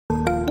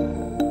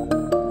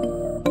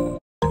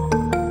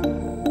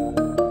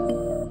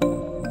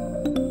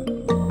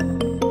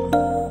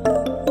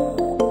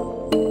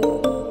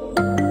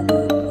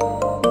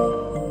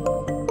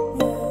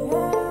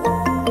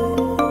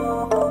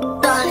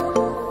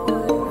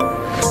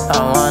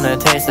I wanna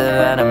taste of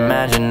that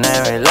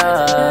imaginary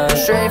love,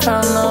 straight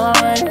from the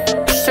heart,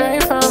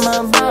 straight from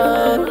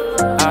above.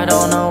 I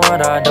don't know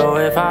what I'd do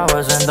if I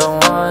wasn't the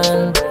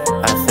one.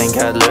 I think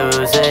I'd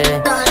lose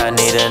it, I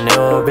need a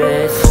new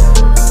bitch.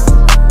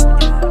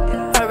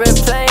 I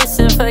replace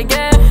and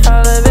forget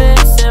all the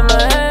bits in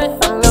my head.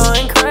 I'm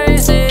going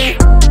crazy,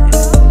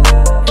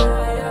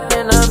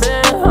 and I've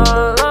been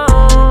all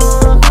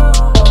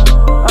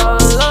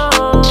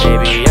alone.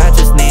 Baby, I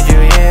just need you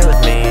here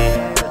with me.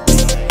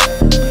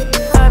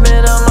 I've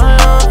been on my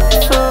own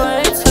for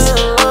way too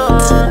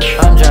long.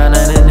 I'm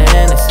drowning in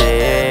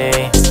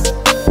Hennessy,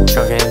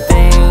 choking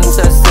things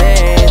I say,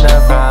 the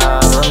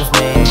problem's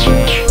me.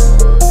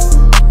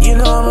 You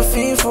know I'm a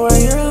fiend for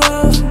your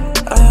love,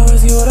 I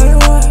always get what I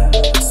want,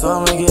 so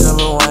I'ma get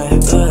number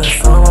one. So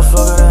I'ma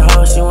fuck her that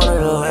hoe, she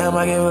wanted a lamb,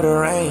 I gave her the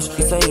range.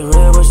 You say you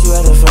real, but you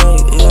acting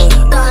fake,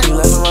 yeah. You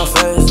laugh in my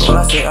face when I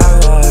say I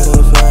got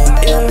to play,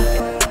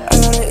 yeah. I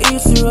gotta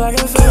eat you like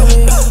a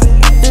family.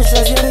 This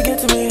shit's here to get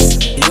to me.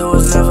 You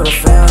was never the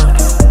fan.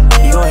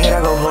 You gon' hit,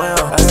 I go blam.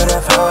 I got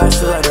that power, I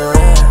shoot like the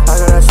ram. I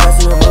got that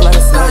trust, you move like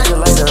a snake, just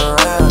like the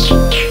ram.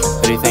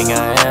 Who do you think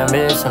I am,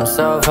 bitch? I'm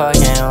so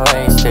fucking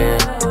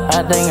wasted.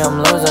 I think I'm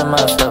losing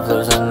myself,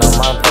 losing all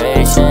my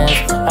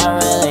patience. I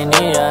really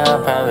need your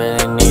help, I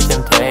really need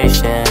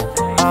temptation.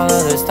 All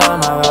of this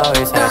time I've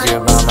always had you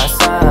by my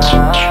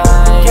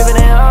side. Giving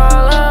it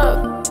all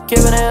up,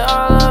 giving it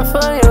all up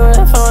for you.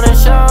 If only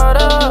showed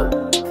up,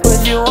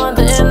 would you want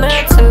the in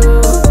there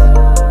too?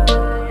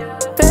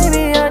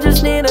 Baby, I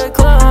just need a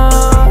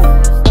club.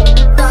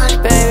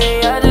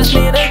 Baby, I just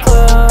need a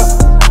club.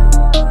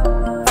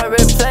 I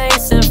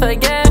replace and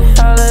forget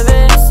all of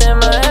it in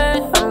my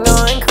head. I'm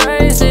going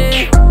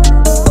crazy,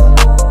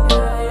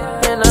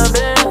 and I've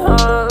been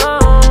all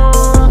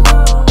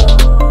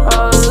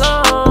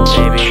alone.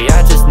 Baby, I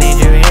just need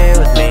you here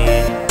with me.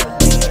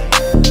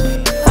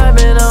 I've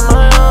been on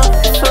my own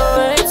for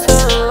way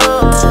too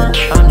long.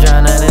 I'm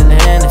drowning in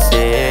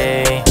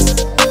Hennessy,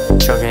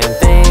 choking